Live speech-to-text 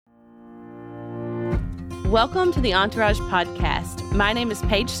Welcome to the Entourage Podcast. My name is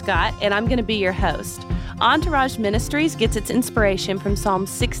Paige Scott, and I'm going to be your host. Entourage Ministries gets its inspiration from Psalm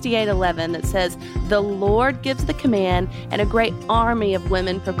 68:11 that says, "The Lord gives the command, and a great army of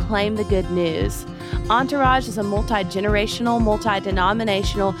women proclaim the good news." Entourage is a multi-generational,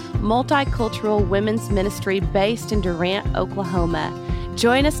 multi-denominational, multicultural women's ministry based in Durant, Oklahoma.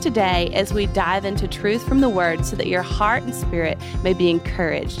 Join us today as we dive into truth from the Word so that your heart and spirit may be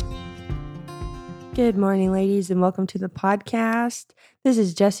encouraged. Good morning, ladies, and welcome to the podcast. This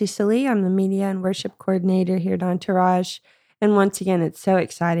is Jessie Salee. I'm the media and worship coordinator here at Entourage. And once again, it's so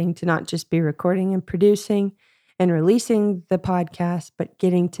exciting to not just be recording and producing and releasing the podcast, but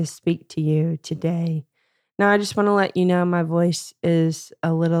getting to speak to you today. Now, I just want to let you know my voice is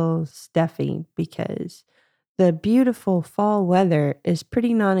a little stuffy because the beautiful fall weather is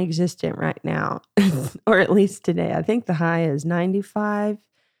pretty non-existent right now, or at least today. I think the high is 95.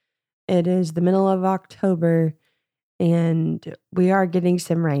 It is the middle of October, and we are getting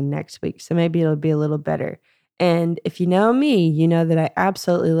some rain next week, so maybe it'll be a little better. And if you know me, you know that I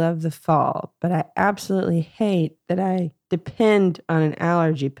absolutely love the fall, but I absolutely hate that I depend on an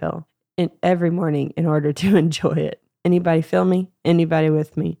allergy pill every morning in order to enjoy it. Anybody feel me? Anybody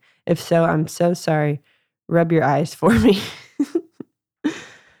with me? If so, I'm so sorry. Rub your eyes for me.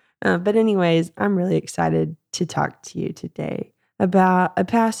 But anyways, I'm really excited to talk to you today about a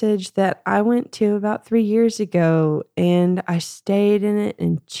passage that I went to about 3 years ago, and I stayed in it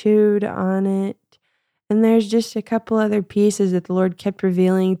and chewed on it. And there's just a couple other pieces that the Lord kept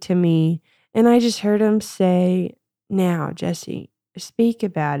revealing to me. And I just heard him say, "Now, Jessie, speak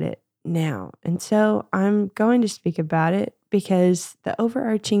about it now." And so I'm going to speak about it because the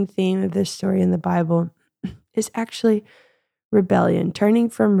overarching theme of this story in the Bible is actually rebellion, turning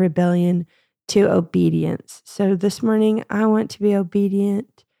from rebellion to obedience. So this morning, I want to be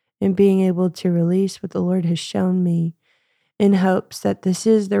obedient and being able to release what the Lord has shown me in hopes that this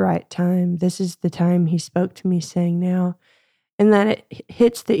is the right time. This is the time he spoke to me saying now, and that it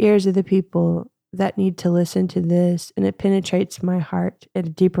hits the ears of the people that need to listen to this, and it penetrates my heart at a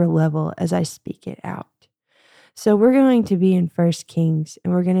deeper level as I speak it out. So we're going to be in 1 Kings,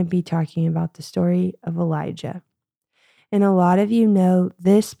 and we're going to be talking about the story of Elijah. And a lot of you know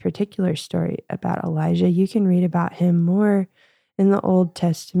this particular story about Elijah. You can read about him more in the Old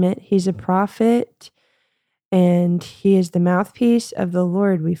Testament. He's a prophet, and he is the mouthpiece of the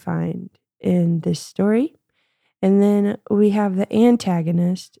Lord, we find in this story. And then we have the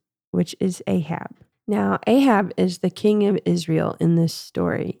antagonist, which is Ahab. Now, Ahab is the king of Israel in this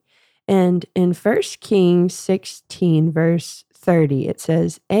story. And in 1 Kings 16, verse 30, it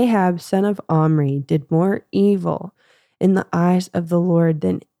says, "Ahab, son of Omri, did more evil in the eyes of the Lord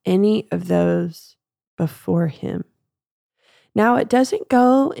than any of those before him." Now, it doesn't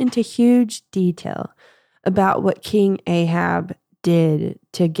go into huge detail about what King Ahab did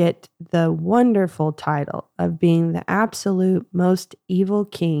to get the wonderful title of being the absolute most evil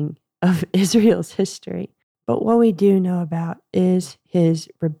king of Israel's history. But what we do know about is his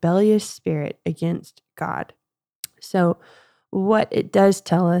rebellious spirit against God. So what it does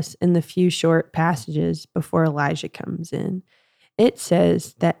tell us in the few short passages before Elijah comes in, it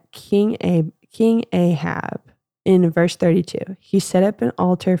says that King Ahab, in verse 32, he set up an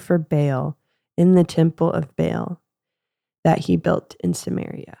altar for Baal in the temple of Baal that he built in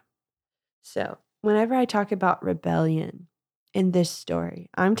Samaria. So whenever I talk about rebellion in this story,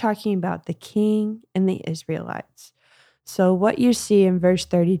 I'm talking about the king and the Israelites. So what you see in verse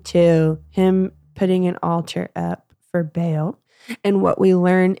 32, him putting an altar up for Baal, and what we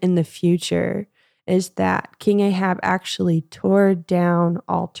learn in the future is that King Ahab actually tore down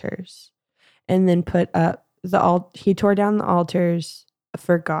altars and then put up he tore down the altars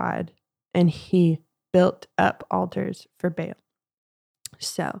for God, and he built up altars for Baal.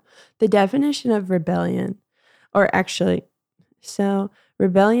 So the definition of rebellion, rebellion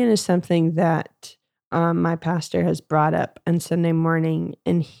is something that my pastor has brought up on Sunday morning,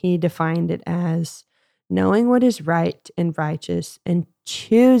 and he defined it as knowing what is right and righteous and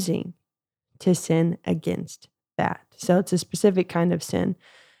choosing to sin against that. So it's a specific kind of sin.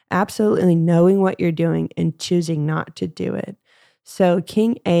 Absolutely knowing what you're doing and choosing not to do it. So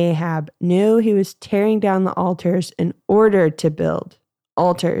King Ahab knew he was tearing down the altars in order to build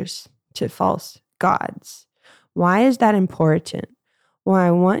altars to false gods. Why is that important? Well,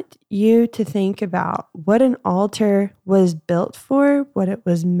 I want you to think about what an altar was built for, what it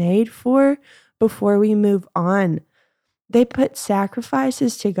was made for, before we move on. They put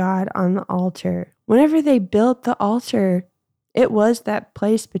sacrifices to God on the altar. Whenever they built the altar, it was that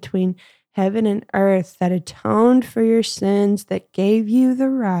place between heaven and earth that atoned for your sins, that gave you the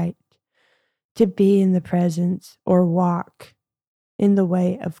right to be in the presence or walk in the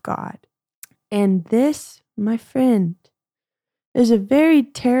way of God. And this, my friend, is a very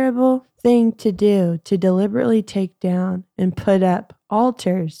terrible thing to do, to deliberately take down and put up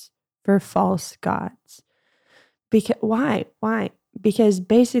altars for false gods. Why? Because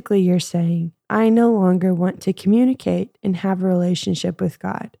basically you're saying, I no longer want to communicate and have a relationship with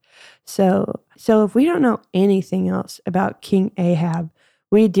God. So if we don't know anything else about King Ahab,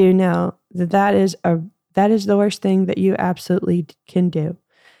 we do know that is the worst thing that you absolutely can do.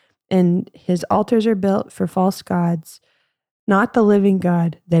 And his altars are built for false gods, not the living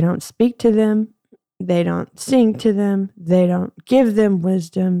God. They don't speak to them. They don't sing to them. They don't give them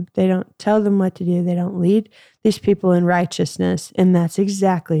wisdom. They don't tell them what to do. They don't lead these people in righteousness. And that's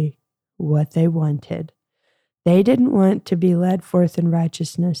exactly what they wanted. They didn't want to be led forth in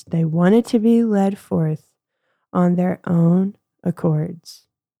righteousness. They wanted to be led forth on their own accords.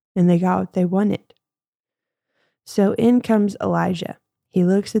 And they got what they wanted. So in comes Elijah. He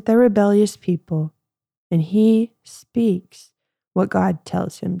looks at the rebellious people and he speaks what God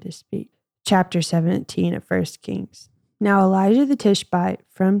tells him to speak. Chapter 17 of 1 Kings. Now Elijah the Tishbite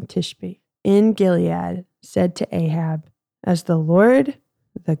from Tishbe in Gilead said to Ahab, as the Lord,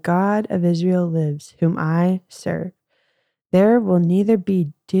 the God of Israel lives, whom I serve, there will neither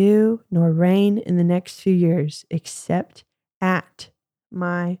be dew nor rain in the next few years, except at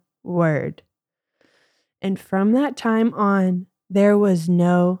my word. And from that time on, there was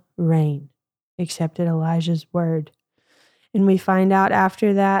no rain, except at Elijah's word. And we find out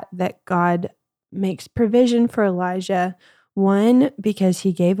after that God makes provision for Elijah. One, because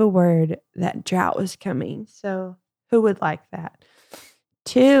he gave a word that drought was coming. So who would like that?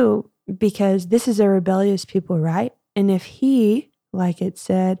 Two, because this is a rebellious people, right? And if he, like it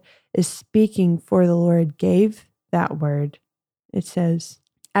said, is speaking for the Lord, gave that word, it says,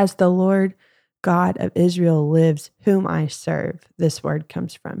 as the Lord God of Israel lives, whom I serve, this word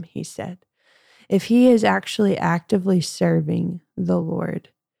comes from, he said. If he is actually actively serving the Lord,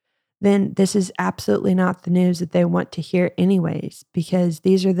 then this is absolutely not the news that they want to hear anyways, because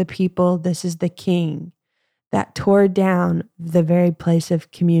these are the people, this is the king that tore down the very place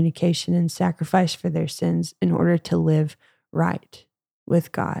of communication and sacrifice for their sins in order to live right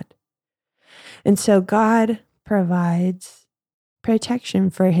with God. And so God provides protection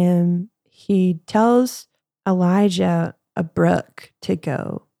for him. He tells Elijah a brook to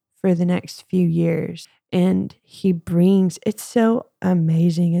go for the next few years. And it's so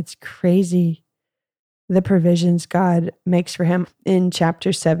amazing. It's crazy the provisions God makes for him in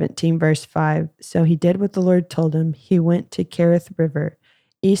chapter 17, verse 5. So he did what the Lord told him. He went to Kerith River,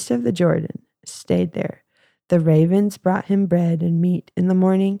 east of the Jordan, stayed there. The ravens brought him bread and meat in the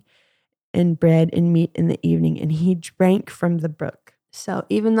morning and bread and meat in the evening, and he drank from the brook. So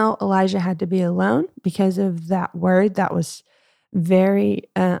even though Elijah had to be alone because of that word that was very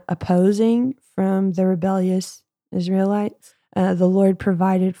opposing from the rebellious Israelites, the Lord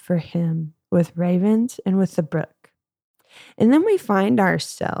provided for him with ravens and with the brook. And then we find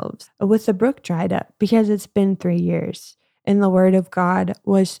ourselves with the brook dried up because it's been 3 years and the word of God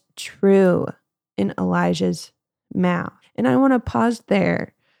was true in Elijah's mouth. And I want to pause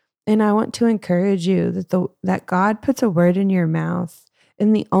there and I want to encourage you that God puts a word in your mouth.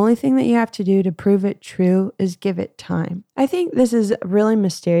 And the only thing that you have to do to prove it true is give it time. I think this is really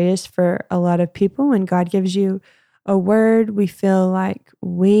mysterious for a lot of people. When God gives you a word, we feel like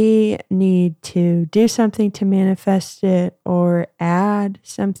we need to do something to manifest it or add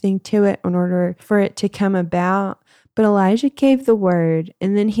something to it in order for it to come about. But Elijah gave the word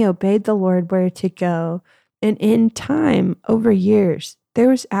and then he obeyed the Lord where to go. And in time, over years, there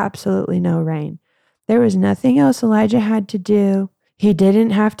was absolutely no rain. There was nothing else Elijah had to do. He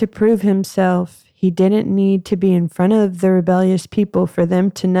didn't have to prove himself. He didn't need to be in front of the rebellious people for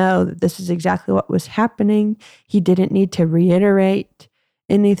them to know that this is exactly what was happening. He didn't need to reiterate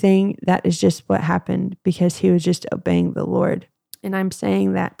anything. That is just what happened because he was just obeying the Lord. And I'm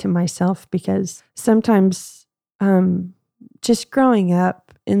saying that to myself because sometimes just growing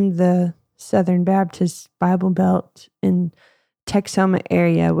up in the Southern Baptist Bible Belt in Texoma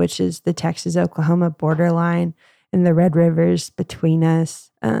area, which is the Texas-Oklahoma borderline, and the Red Rivers between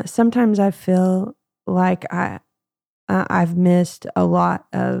us. Sometimes I feel like I've missed a lot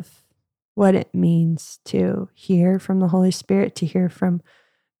of what it means to hear from the Holy Spirit, to hear from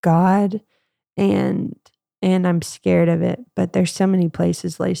God, and I'm scared of it. But there's so many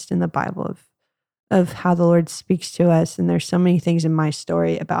places laced in the Bible of how the Lord speaks to us, and there's so many things in my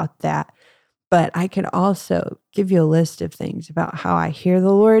story about that. But I could also give you a list of things about how I hear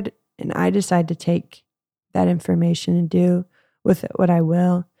the Lord, and I decide to take that information and do with it what I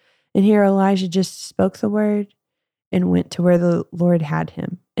will. And here Elijah just spoke the word and went to where the Lord had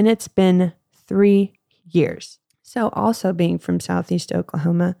him. And it's been 3 years. So also being from Southeast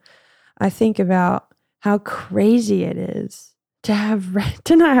Oklahoma, I think about how crazy it is to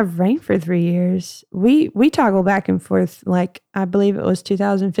not have rain for 3 years. We toggle back and forth. Like, I believe it was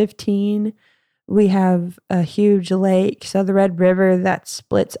 2015. We have a huge lake. So the Red River that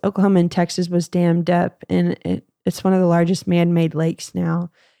splits Oklahoma and Texas was dammed up. And it's one of the largest man-made lakes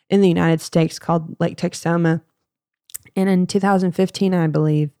now in the United States, called Lake Texoma. And in 2015, I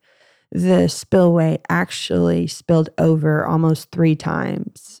believe, the spillway actually spilled over almost 3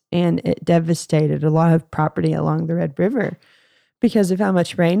 times, and it devastated a lot of property along the Red River because of how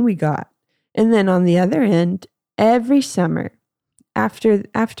much rain we got. And then on the other end, every summer, after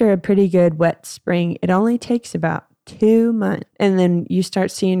a pretty good wet spring, it only takes about 2 months. And then you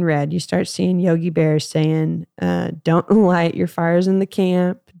start seeing red. You start seeing Yogi Bear saying, don't light your fires in the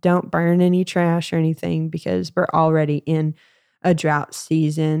camp. Don't burn any trash or anything, because we're already in a drought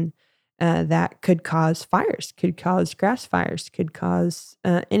season that could cause fires, could cause grass fires, could cause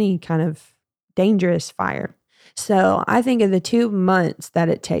any kind of dangerous fire. So I think of the 2 months that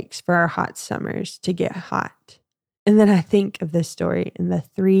it takes for our hot summers to get hot. And then I think of this story in the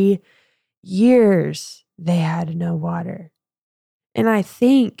 3 years they had no water. And I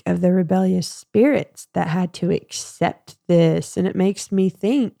think of the rebellious spirits that had to accept this. And it makes me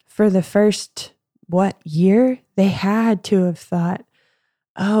think, for the first, year, they had to have thought,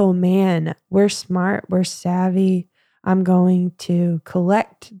 oh man, we're smart, we're savvy. I'm going to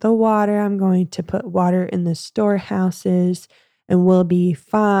collect the water. I'm going to put water in the storehouses and we'll be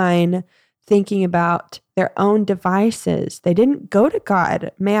fine. Thinking about their own devices. They didn't go to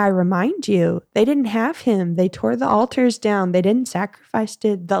God. May I remind you, they didn't have him. They tore the altars down. They didn't sacrifice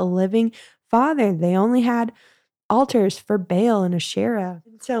to the living Father. They only had altars for Baal and Asherah.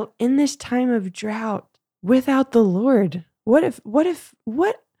 So in this time of drought, without the Lord, what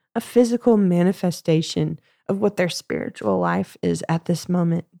a physical manifestation of what their spiritual life is at this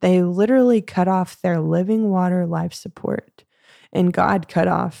moment. They literally cut off their living water life support, and God cut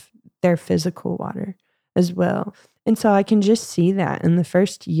off their physical water as well. And so I can just see that in the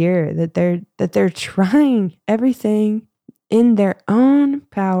first year that they're trying everything in their own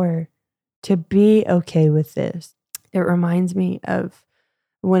power to be okay with this. It reminds me of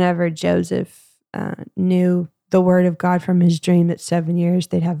whenever Joseph knew the word of God from his dream that 7 years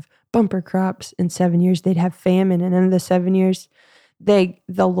they'd have bumper crops, in 7 years they'd have famine, and in the 7 years the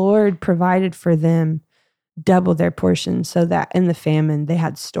Lord provided for them double their portion, so that in the famine they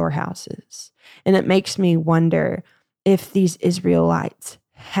had storehouses. And it makes me wonder if these Israelites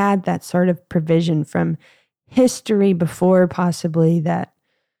had that sort of provision from history before, possibly, that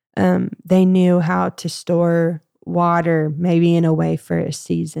they knew how to store water maybe in a way for a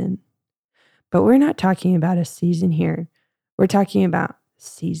season. But we're not talking about a season here. We're talking about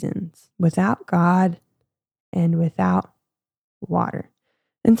seasons without God and without water.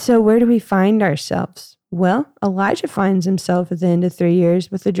 And so where do we find ourselves? Well, Elijah finds himself at the end of 3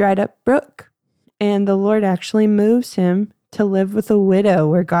 years with a dried up brook. And the Lord actually moves him to live with a widow,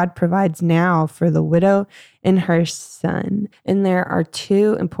 where God provides now for the widow and her son. And there are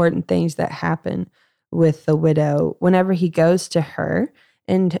 2 important things that happen with the widow whenever he goes to her,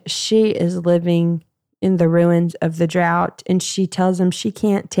 and she is living in the ruins of the drought, and she tells him she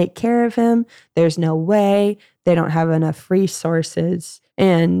can't take care of him. There's no way. They don't have enough resources.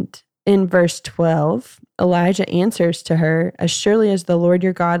 And in verse 12, Elijah answers to her, "As surely as the Lord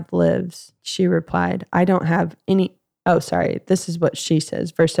your God lives," she replied, "I don't have any." Oh, sorry. This is what she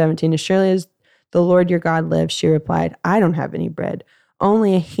says. Verse 17, "As surely as the Lord your God lives," she replied, "I don't have any bread,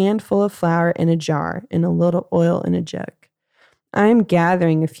 only a handful of flour in a jar and a little oil in a jug. I am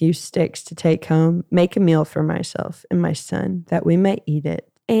gathering a few sticks to take home, make a meal for myself and my son, that we may eat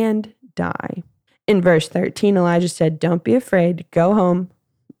it and die." In verse 13, Elijah said, "Don't be afraid. Go home.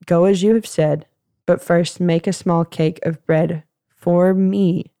 Go as you have said. But first make a small cake of bread for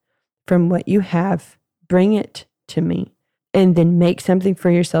me from what you have. Bring it to me. And then make something for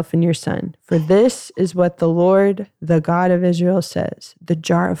yourself and your son. For this is what the Lord, the God of Israel, says. The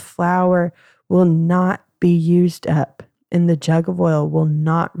jar of flour will not be used up, and the jug of oil will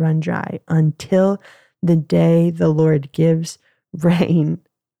not run dry until the day the Lord gives rain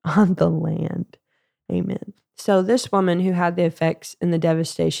on the land." Amen. So this woman who had the effects and the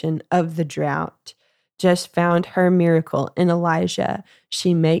devastation of the drought just found her miracle in Elijah.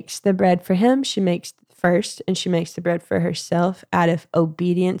 She makes the bread for him. She makes first, and she makes the bread for herself out of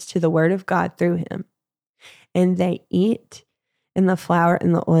obedience to the word of God through him. And they eat, and the flour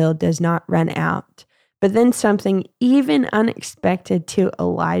and the oil does not run out. But then something even unexpected to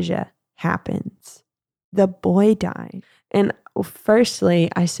Elijah happens. The boy died. And firstly,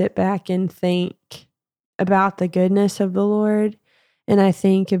 I sit back and think about the goodness of the Lord. And I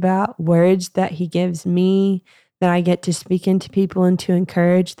think about words that he gives me that I get to speak into people and to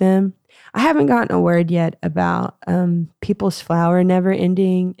encourage them. I haven't gotten a word yet about people's flour never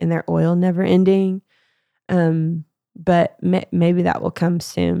ending and their oil never ending. But maybe that will come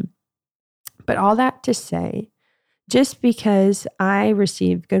soon. But all that to say, just because I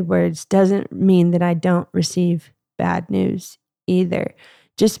receive good words doesn't mean that I don't receive bad news either.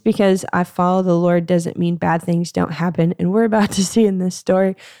 Just because I follow the Lord doesn't mean bad things don't happen. And we're about to see in this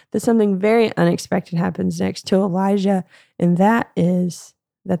story that something very unexpected happens next to Elijah, and that is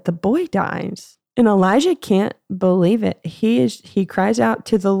that the boy dies. And Elijah can't believe it. He cries out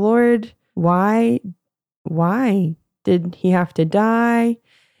to the Lord, why did he have to die?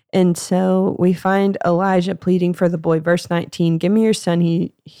 And so we find Elijah pleading for the boy. Verse 19, give me your son,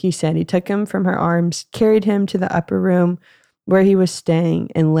 he said. He took him from her arms, carried him to the upper room where he was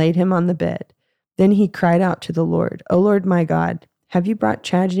staying, and laid him on the bed. Then he cried out to the Lord, O Lord my God, have you brought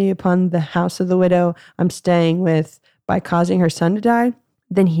tragedy upon the house of the widow I'm staying with by causing her son to die?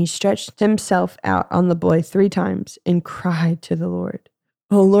 Then he stretched himself out on the boy 3 times and cried to the Lord,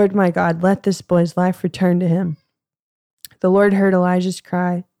 O Lord my God, let this boy's life return to him. The Lord heard Elijah's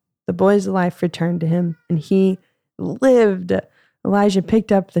cry. The boy's life returned to him, and he lived. Elijah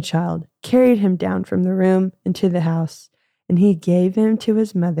picked up the child, carried him down from the room into the house, and he gave him to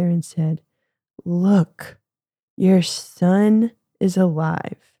his mother and said, look, your son is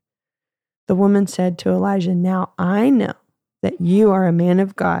alive. The woman said to Elijah, now I know that you are a man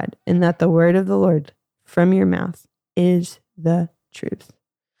of God, and that the word of the Lord from your mouth is the truth.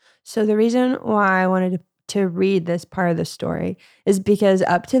 So the reason why I wanted to read this part of the story is because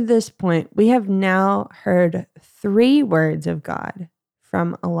up to this point, we have now heard 3 words of God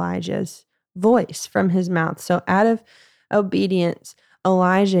from Elijah's voice, from his mouth. So out of obedience,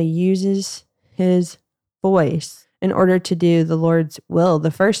 Elijah uses his voice in order to do the Lord's will.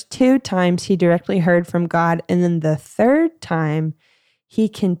 The first 2 times he directly heard from God, and then the 3rd time he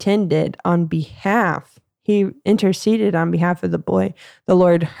contended on behalf, he interceded on behalf of the boy. The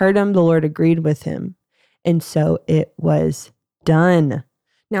Lord heard him, the Lord agreed with him. And so it was done.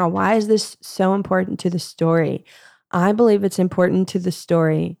 Now, why is this so important to the story? I believe it's important to the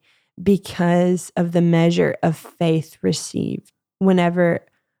story because of the measure of faith received whenever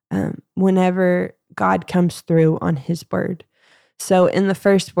God comes through on his word. So in the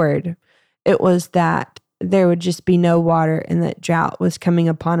first word, it was that there would just be no water and that drought was coming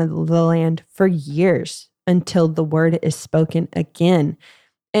upon the land for years until the word is spoken again.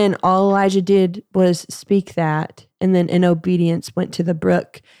 And all Elijah did was speak that, and then in obedience went to the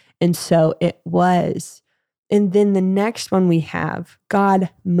brook. And so it was. And then the next one we have, God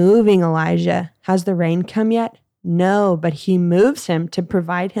moving Elijah. Has the rain come yet? No, but he moves him to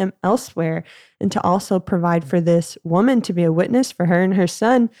provide him elsewhere and to also provide for this woman to be a witness for her and her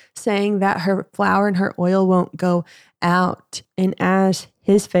son, saying that her flour and her oil won't go out. And as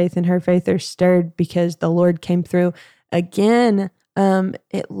his faith and her faith are stirred because the Lord came through again,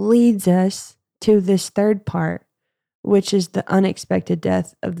 it leads us to this 3rd part, which is the unexpected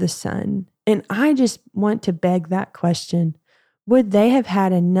death of the son. And I just want to beg that question. Would they have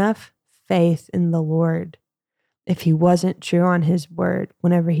had enough faith in the Lord if he wasn't true on his word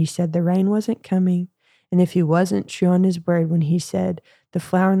whenever he said the rain wasn't coming? And if he wasn't true on his word when he said the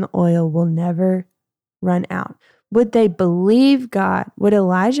flour and the oil will never run out? Would they believe God? Would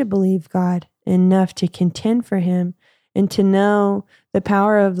Elijah believe God enough to contend for him and to know the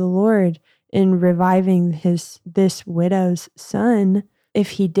power of the Lord in reviving this widow's son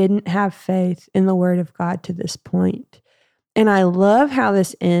if he didn't have faith in the word of God to this point? And I love how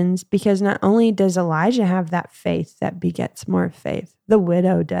this ends because not only does Elijah have that faith that begets more faith, the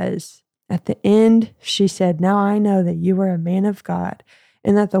widow does. At the end, she said, now I know that you are a man of God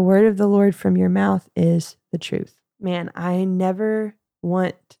and that the word of the Lord from your mouth is the truth. Man, I never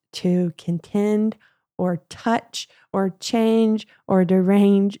want to contend or touch or change or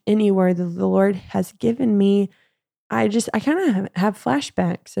derange any word that the Lord has given me. I kind of have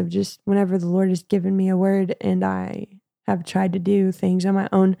flashbacks of just whenever the Lord has given me a word and I have tried to do things on my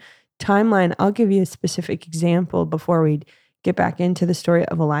own timeline. I'll give you a specific example before we get back into the story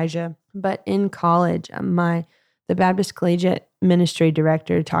of Elijah. But in college, the Baptist Collegiate Ministry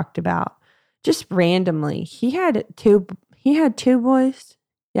director talked about just randomly, he had two boys.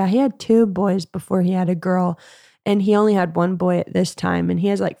 Yeah, he had 2 boys before he had a girl, and he only had 1 boy at this time, and he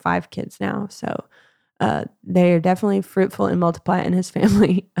has like 5 kids now. So they are definitely fruitful and multiply in his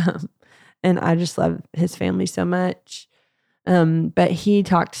family. and I just love his family so much. But he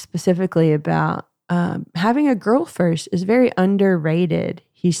talked specifically about having a girl first is very underrated.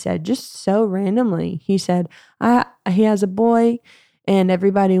 He said, just so randomly, he said, he has a boy and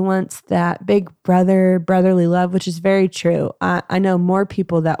everybody wants that big brotherly love, which is very true. I know more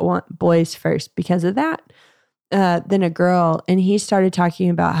people that want boys first because of that than a girl. And he started talking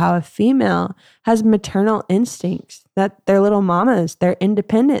about how a female has maternal instincts, that they're little mamas, they're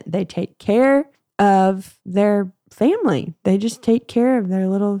independent, they take care of their family. They just take care of their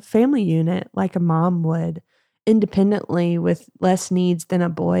little family unit like a mom would, independently with less needs than a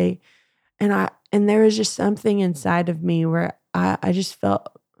boy. And there was just something inside of me where I just felt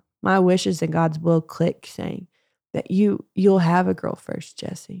my wishes and God's will click, saying that you'll have a girl first,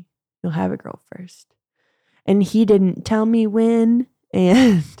 Jesse. You'll have a girl first. And he didn't tell me when,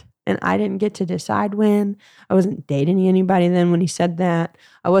 and I didn't get to decide when. I wasn't dating anybody then when he said that.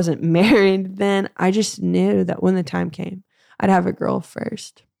 I wasn't married then. I just knew that when the time came, I'd have a girl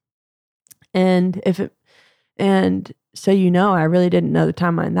first. And so I really didn't know the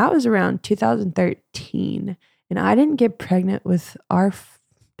timeline. That was around 2013, and I didn't get pregnant with our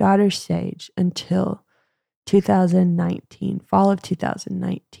daughter Sage until 2019, fall of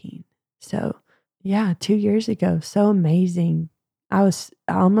 2019. So, yeah, 2 years ago. So amazing. I was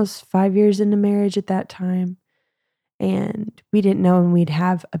almost 5 years into marriage at that time, and we didn't know when we'd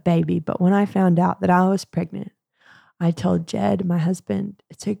have a baby. But when I found out that I was pregnant, I told Jed, my husband,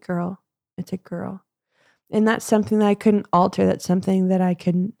 it's a girl. It's a girl. And that's something that I couldn't alter. That's something that I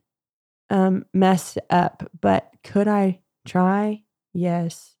couldn't mess up. But could I try?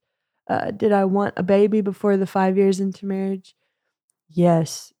 Yes. Did I want a baby before the 5 years into marriage?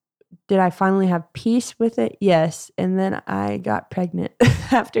 Yes. Did I finally have peace with it? Yes. And then I got pregnant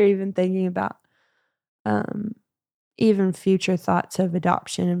after even thinking about even future thoughts of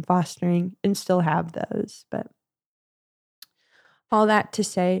adoption and fostering, and still have those. But all that to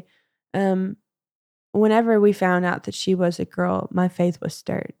say, whenever we found out that she was a girl, my faith was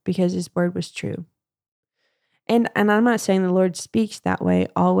stirred because his word was true. And I'm not saying the Lord speaks that way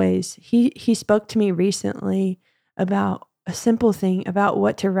always. He spoke to me recently about a simple thing about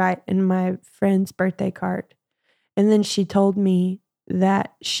what to write in my friend's birthday card. And then she told me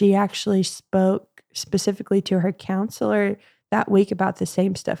that she actually spoke specifically to her counselor that week about the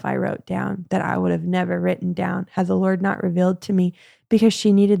same stuff I wrote down that I would have never written down had the Lord not revealed to me, because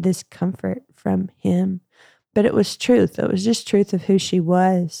she needed this comfort from him. But it was truth. It was just truth of who she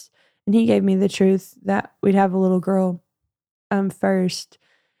was. And he gave me the truth that we'd have a little girl first.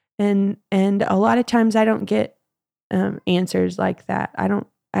 And a lot of times I don't get answers like that. I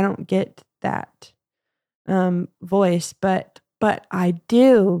don't get that voice, but I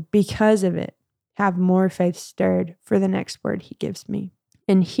do, because of it, have more faith stirred for the next word he gives me.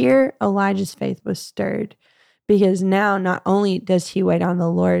 And here Elijah's faith was stirred, because now not only does he wait on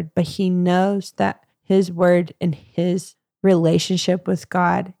the Lord, but he knows that his word and his relationship with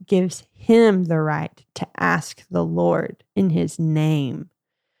God gives him the right to ask the Lord in his name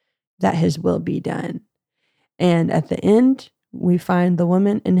that his will be done. And at the end, we find the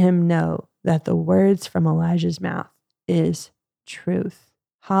woman and him know that the words from Elijah's mouth is truth.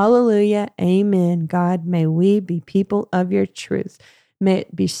 Hallelujah. Amen. God, may we be people of your truth. May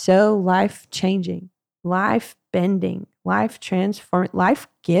it be so life-changing, life-bending, life-transforming,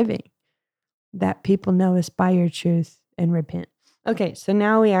 life-giving, that people know us by your truth and repent. Okay, so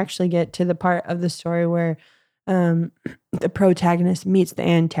now we actually get to the part of the story where the protagonist meets the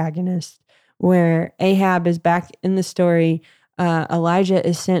antagonist, where Ahab is back in the story. Elijah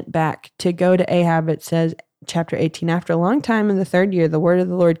is sent back to go to Ahab. It says, chapter 18, after a long time in the 3rd year, the word of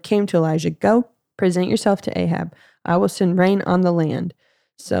the Lord came to Elijah, go, present yourself to Ahab. I will send rain on the land.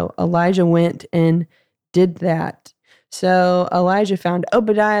 So Elijah went and did that. So Elijah found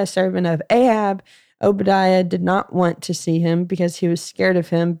Obadiah, servant of Ahab. Obadiah did not want to see him because he was scared of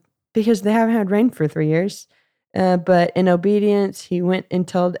him, because they haven't had rain for 3 years. But in obedience, he went and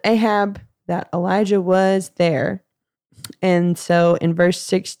told Ahab that Elijah was there. And so in verse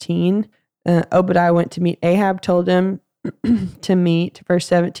 16, Obadiah went to meet Ahab, told him to meet. Verse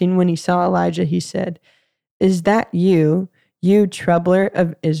 17, when he saw Elijah, he said, is that you troubler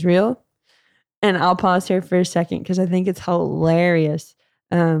of Israel? And I'll pause here for a second because I think it's hilarious.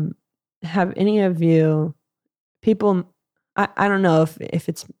 Have any of you people, I don't know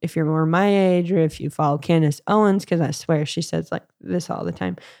if you're more my age or if you follow Candace Owens, because I swear she says like this all the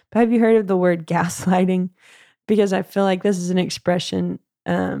time. But have you heard of the word gaslighting? Because I feel like this is an expression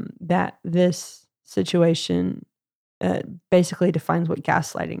that this situation basically defines what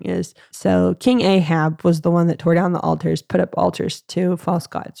gaslighting is. So King Ahab was the one that tore down the altars, put up altars to false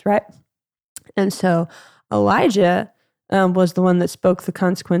gods, right? And so Elijah was the one that spoke the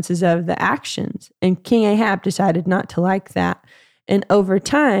consequences of the actions. And King Ahab decided not to like that. And over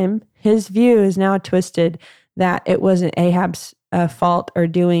time, his view is now twisted that it wasn't Ahab's fault or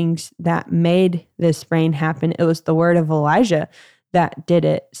doings that made this rain happen. It was the word of Elijah that did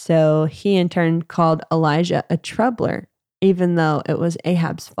it. So he in turn called Elijah a troubler, even though it was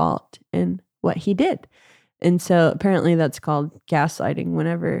Ahab's fault in what he did. And so apparently that's called gaslighting,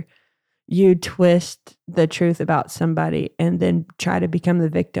 whenever you twist the truth about somebody and then try to become the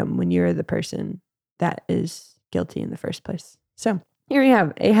victim when you're the person that is guilty in the first place. So here we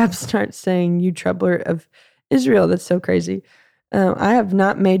have Ahab starts saying, "You troubler of Israel." That's so crazy. I have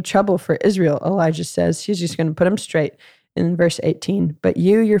not made trouble for Israel, Elijah says. He's just going to put him straight in verse 18. But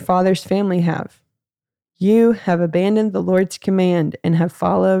you, your father's family have. You have abandoned the Lord's command and have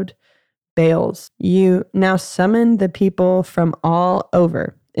followed Baals. You now summon the people from all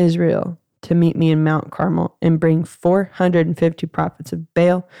over Israel to meet me in Mount Carmel and bring 450 prophets of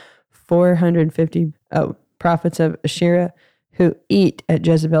Baal, 450 prophets of Asherah who eat at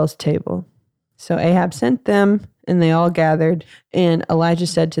Jezebel's table. So Ahab sent them, and they all gathered. And Elijah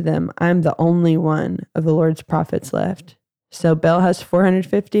said to them, "I'm the only one of the Lord's prophets left. So Baal has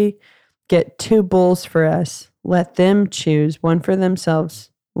 450. Get 2 bulls for us. Let them choose one for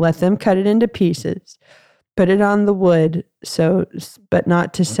themselves. Let them cut it into pieces. Put it on the wood, but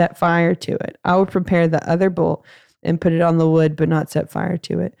not to set fire to it. I will prepare the other bull and put it on the wood, but not set fire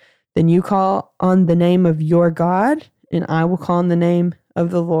to it. Then you call on the name of your God, and I will call on the name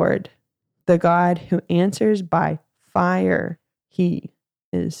of the Lord, the God who answers by fire. He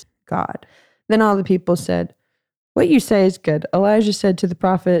is God." Then all the people said, "What you say is good." Elijah said to the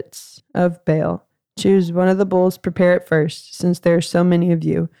prophets of Baal, "Choose one of the bulls, prepare it first, since there are so many of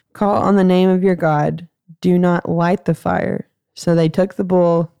you. Call on the name of your God. Do not light the fire." So they took the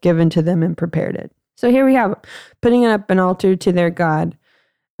bull given to them and prepared it. So here we have putting up an altar to their God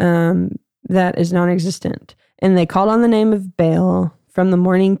that is non-existent. And they called on the name of Baal from the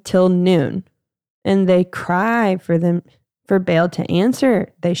morning till noon. And they cry for Baal to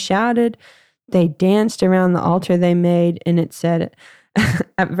answer. They shouted. They danced around the altar they made. And it said,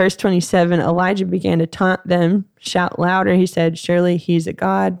 at verse 27, Elijah began to taunt them, shout louder. He said, "Surely he's a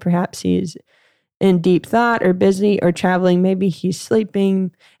god. Perhaps he's in deep thought or busy or traveling. Maybe he's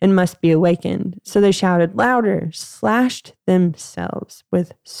sleeping and must be awakened." So they shouted louder, slashed themselves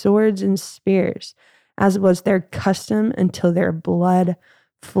with swords and spears, as was their custom, until their blood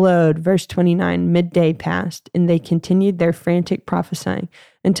flowed. Verse 29, midday passed, and they continued their frantic prophesying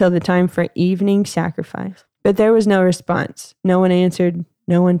until the time for evening sacrifice. But there was no response. No one answered.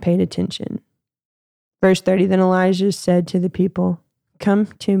 No one paid attention. Verse 30, then Elijah said to the people, "Come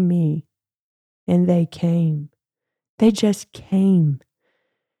to me." And they came. They just came.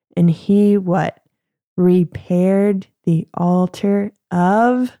 And he what? Repaired the altar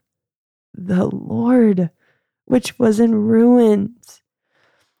of the Lord, which was in ruins.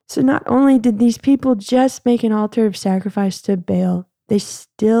 So not only did these people just make an altar of sacrifice to Baal, they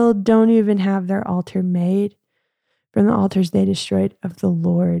still don't even have their altar made from the altars they destroyed of the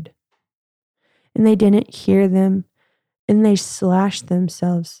Lord. And they didn't hear them, and they slashed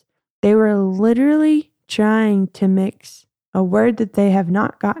themselves. They were literally trying to mix a word that they have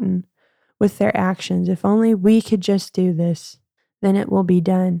not gotten with their actions. If only we could just do this, then it will be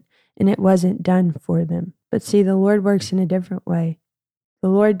done. And it wasn't done for them. But see, the Lord works in a different way. The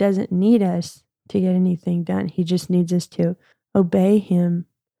Lord doesn't need us to get anything done. He just needs us to obey him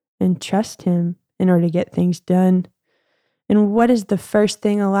and trust him in order to get things done. And what is the first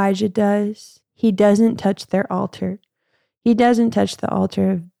thing Elijah does? He doesn't touch their altar. He doesn't touch the altar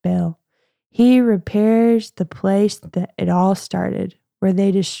of Baal. He repairs the place that it all started, where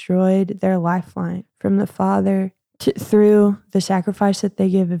they destroyed their lifeline from the Father through the sacrifice that they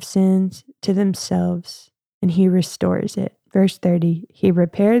give of sins to themselves, and he restores it. Verse 30, he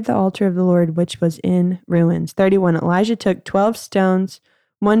repaired the altar of the Lord, which was in ruins. 31, Elijah took 12 stones,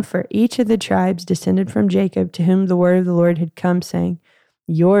 one for each of the tribes descended from Jacob, to whom the word of the Lord had come, saying,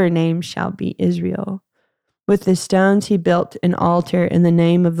 "Your name shall be Israel." With the stones he built an altar in the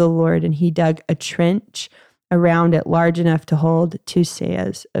name of the Lord, and he dug a trench around it large enough to hold 2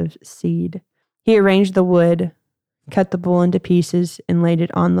 seahs of seed. He arranged the wood, cut the bull into pieces, and laid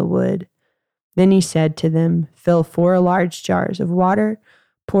it on the wood. Then he said to them, "Fill 4 large jars of water,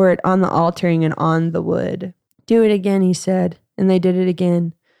 pour it on the altar and on the wood." "Do it again," he said, and they did it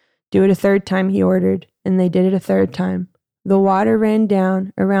again. "Do it a 3rd time," he ordered, and they did it a 3rd time. The water ran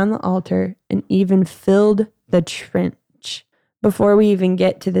down around the altar and even filled the trench. Before we even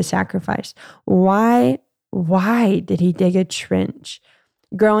get to the sacrifice, why did he dig a trench?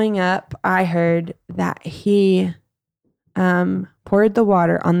 Growing up, I heard that he poured the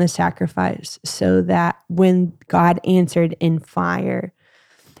water on the sacrifice so that when God answered in fire,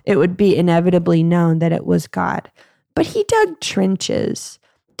 it would be inevitably known that it was God. But he dug trenches.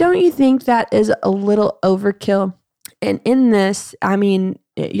 Don't you think that is a little overkill? And in this, I mean,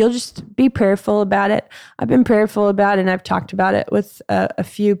 you'll just be prayerful about it. I've been prayerful about it, and I've talked about it with a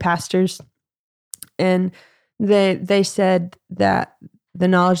few pastors. And they said that the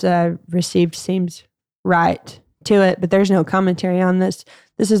knowledge that I received seems right to it, but there's no commentary on this.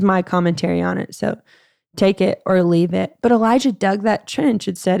 This is my commentary on it. So take it or leave it. But Elijah dug that trench.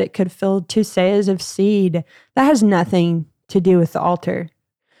 It said it could fill 2 seahs of seed. That has nothing to do with the altar.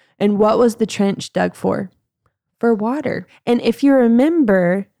 And what was the trench dug for? For water. And if you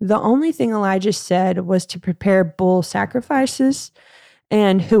remember, the only thing Elijah said was to prepare bull sacrifices,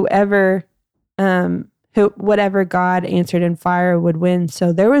 and whatever God answered in fire would win.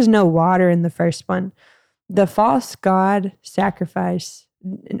 So there was no water in the first one. The false god sacrifice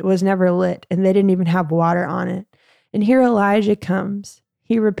was never lit, and they didn't even have water on it. And here Elijah comes.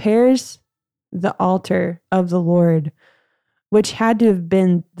 He repairs the altar of the Lord, which had to have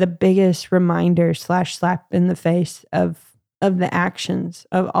been the biggest reminder / slap in the face of the actions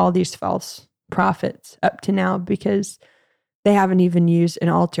of all these false prophets up to now, because they haven't even used an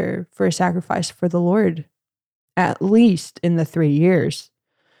altar for a sacrifice for the Lord, at least in the 3 years.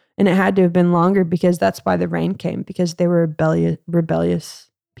 And it had to have been longer, because that's why the rain came, because they were rebellious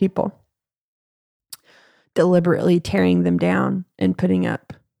people, deliberately tearing them down and putting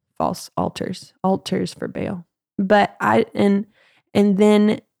up false altars for Baal. But and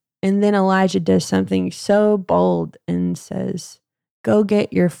then Elijah does something so bold and says, "Go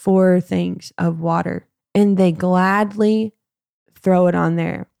get your 4 things of water," and they gladly throw it on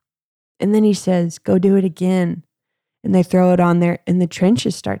there. And then he says, "Go do it again." And they throw it on there, and the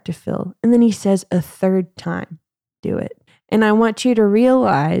trenches start to fill. And then he says a 3rd time, "Do it." And I want you to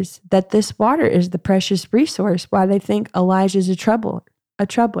realize that this water is the precious resource why they think Elijah's a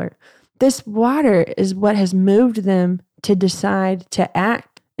troubler. This water is what has moved them to decide to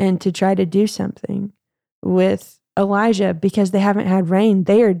act and to try to do something with Elijah, because they haven't had rain.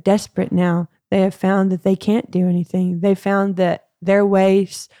 They are desperate now. They have found that they can't do anything. They found that their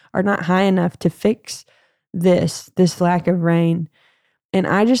ways are not high enough to fix this lack of rain. And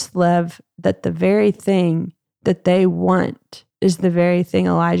I just love that the very thing that they want is the very thing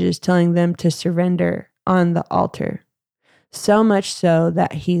Elijah is telling them to surrender on the altar. So much so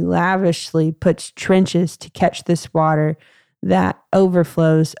that he lavishly puts trenches to catch this water that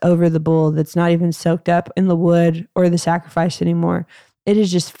overflows over the bull, that's not even soaked up in the wood or the sacrifice anymore. It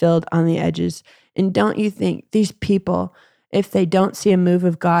is just filled on the edges. And don't you think these people, if they don't see a move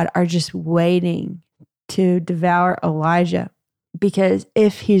of God, are just waiting to devour Elijah? Because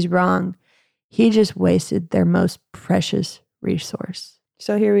if he's wrong, he just wasted their most precious resource.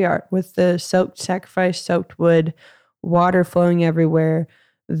 So here we are with the soaked sacrifice, soaked wood, water flowing everywhere,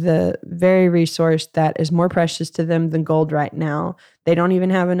 the very resource that is more precious to them than gold right now. They don't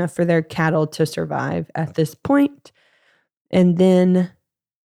even have enough for their cattle to survive at this point. And then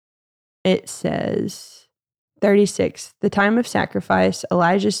it says, 36, the time of sacrifice,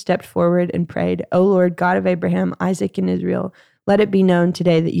 Elijah stepped forward and prayed, "O Lord, God of Abraham, Isaac, and Israel, let it be known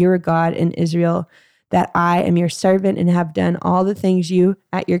today that you are God in Israel, that I am your servant and have done all the things you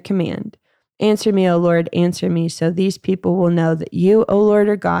at your command. Answer me, O Lord, answer me, so these people will know that you, O Lord,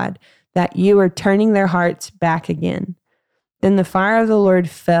 are God, that you are turning their hearts back again." Then the fire of the Lord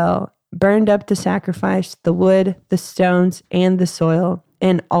fell, burned up the sacrifice, the wood, the stones, and the soil,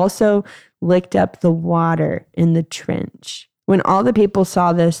 and also licked up the water in the trench. When all the people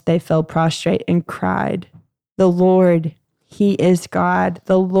saw this, they fell prostrate and cried, "The Lord, He is God.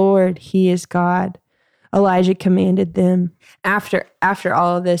 The Lord, He is God." Elijah commanded them. After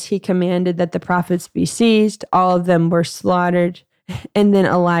all of this, he commanded that the prophets be seized. All of them were slaughtered. And then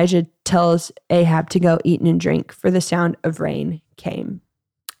Elijah tells Ahab to go eat and drink, for the sound of rain came.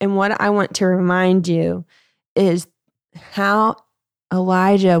 And what I want to remind you is how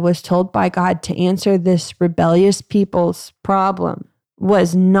Elijah was told by God to answer this rebellious people's problem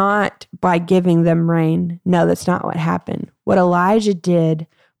was not by giving them rain. No, that's not what happened. What Elijah did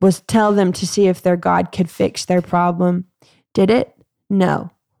was tell them to see if their God could fix their problem. Did it?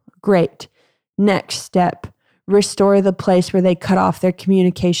 No. Great. Next step, restore the place where they cut off their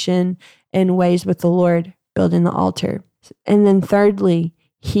communication and ways with the Lord, building the altar. And then thirdly,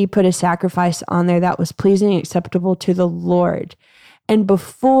 he put a sacrifice on there that was pleasing and acceptable to the Lord. And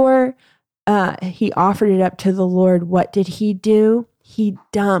before he offered it up to the Lord, what did he do? He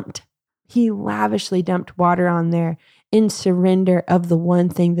lavishly dumped water on there. in surrender of the one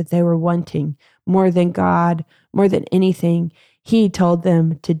thing that they were wanting more than God, more than anything, he told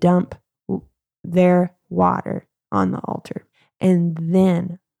them to dump their water on the altar. And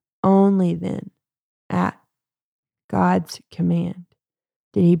then, only then, at God's command,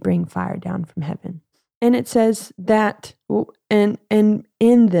 did he bring fire down from heaven. And it says that, and in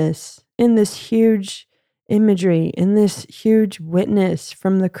this huge imagery, in this huge witness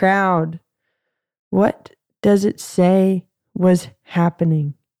from the crowd, what does it say was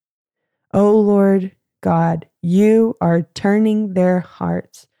happening? Oh Lord God, you are turning their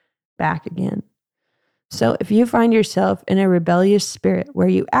hearts back again. So if you find yourself in a rebellious spirit where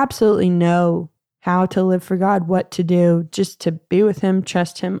you absolutely know how to live for God, what to do, just to be with him,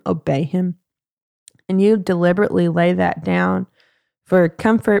 trust him, obey him, and you deliberately lay that down for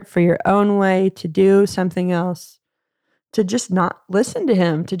comfort, for your own way, to do something else, to just not listen to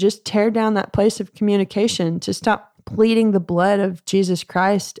him, to just tear down that place of communication, to stop pleading the blood of Jesus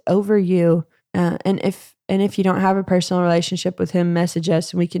Christ over you. And if you don't have a personal relationship with him, message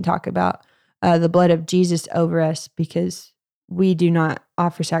us and we can talk about the blood of Jesus over us, because we do not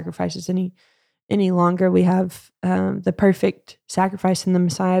offer sacrifices any longer. We have the perfect sacrifice in the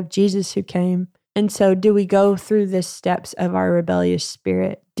Messiah of Jesus who came. And so do we go through the steps of our rebellious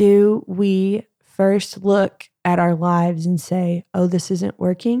spirit? Do we first look at our lives and say, oh, this isn't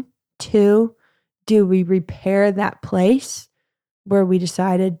working? 2, do we repair that place where we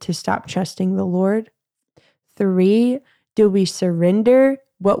decided to stop trusting the Lord? 3, do we surrender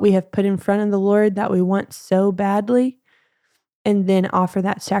what we have put in front of the Lord that we want so badly and then offer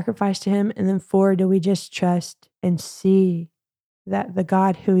that sacrifice to him? And then 4, do we just trust and see that the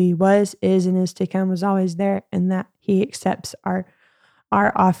God who he was, is, and is to come was always there, and that he accepts our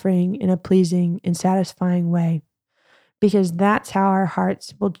offering in a pleasing and satisfying way? Because that's how our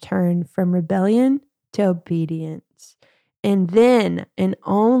hearts will turn from rebellion to obedience. And then, and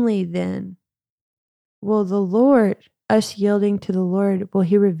only then, will the Lord, us yielding to the Lord, will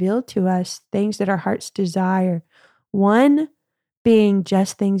he reveal to us things that our hearts desire. One being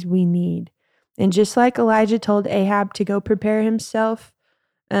just things we need. And just like Elijah told Ahab to go prepare himself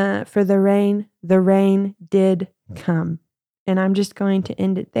for the rain did come. And I'm just going to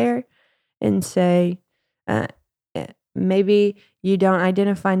end it there and say, maybe you don't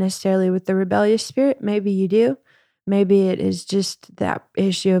identify necessarily with the rebellious spirit. Maybe you do. Maybe it is just that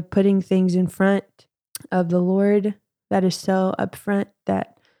issue of putting things in front of the Lord that is so upfront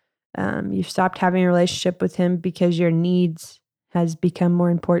that you've stopped having a relationship with him because your needs has become more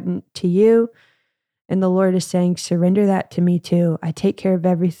important to you. And the Lord is saying, surrender that to me too. I take care of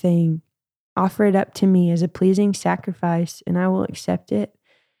everything. Offer it up to me as a pleasing sacrifice, and I will accept it.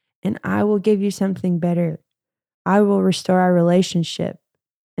 And I will give you something better. I will restore our relationship,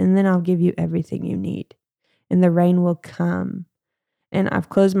 and then I'll give you everything you need. And the rain will come. And I've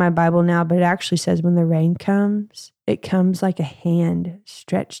closed my Bible now, but it actually says when the rain comes, it comes like a hand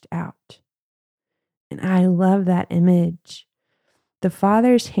stretched out. And I love that image. The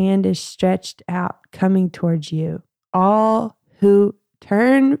Father's hand is stretched out, coming towards you. All who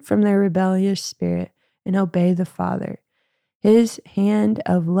turn from their rebellious spirit and obey the Father. His hand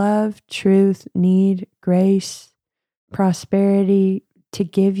of love, truth, need, grace, prosperity, to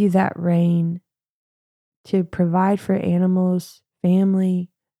give you that rain, to provide for animals, family,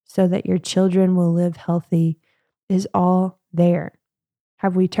 so that your children will live healthy, is all there.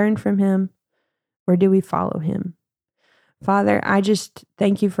 Have we turned from him, or do we follow him? Father, I just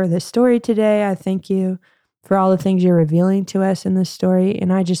thank you for this story today. I thank you for all the things you're revealing to us in this story.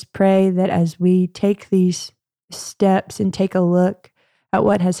 And I just pray that as we take these steps and take a look at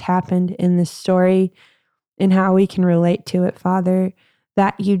what has happened in this story and how we can relate to it, Father,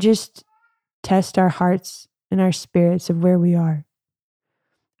 that you just test our hearts and our spirits of where we are.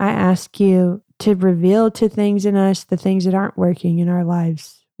 I ask you to reveal to things in us the things that aren't working in our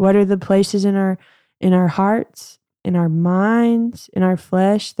lives. What are the places in our hearts, in our minds, in our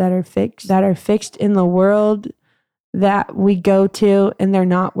flesh that are fixed in the world that we go to and they're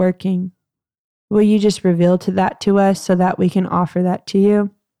not working? Will you just reveal that to us so that we can offer that to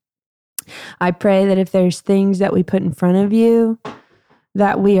you? I pray that if there's things that we put in front of you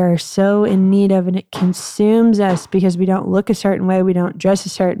that we are so in need of and it consumes us because we don't look a certain way, we don't dress a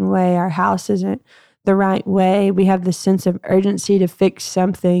certain way, our house isn't the right way, we have the sense of urgency to fix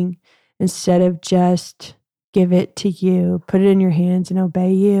something instead of just give it to you, put it in your hands and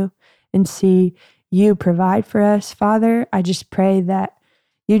obey you and see you provide for us, Father. I just pray that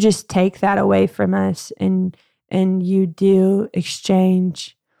you just take that away from us and you do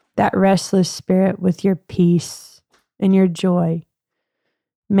exchange that restless spirit with your peace and your joy.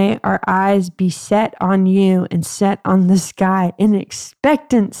 May our eyes be set on you and set on the sky in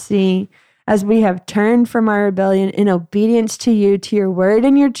expectancy as we have turned from our rebellion in obedience to you, to your word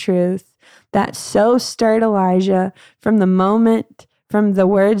and your truth that so stirred Elijah from the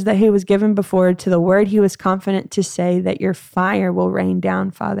words that he was given before to the word he was confident to say, that your fire will rain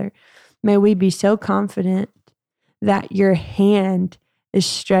down, Father. May we be so confident that your hand is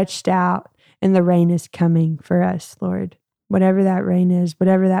stretched out and the rain is coming for us, Lord. Whatever that rain is,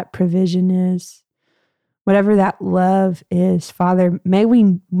 whatever that provision is, whatever that love is, Father, may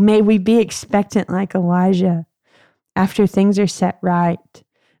we be expectant like Elijah after things are set right.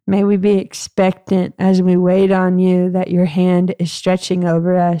 May we be expectant as we wait on you that your hand is stretching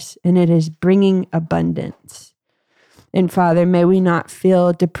over us and it is bringing abundance. And Father, may we not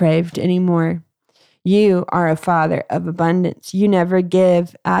feel depraved anymore. You are a Father of abundance. You never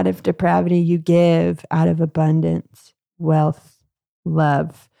give out of depravity. You give out of abundance, wealth,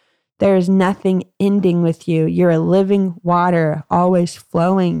 love. There is nothing ending with you. You're a living water, always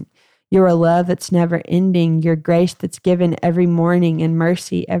flowing. You're a love that's never ending. Your grace that's given every morning and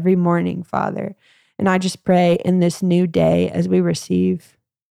mercy every morning, Father. And I just pray in this new day as we receive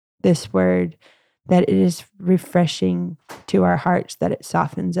this word that it is refreshing to our hearts, that it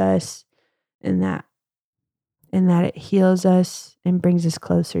softens us, and that it heals us and brings us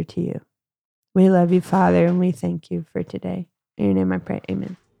closer to you. We love you, Father, and we thank you for today. In your name I pray,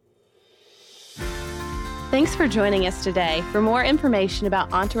 amen. Thanks for joining us today. For more information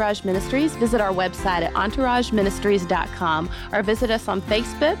about Entourage Ministries, visit our website at entourageministries.com or visit us on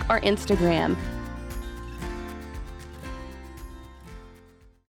Facebook or Instagram.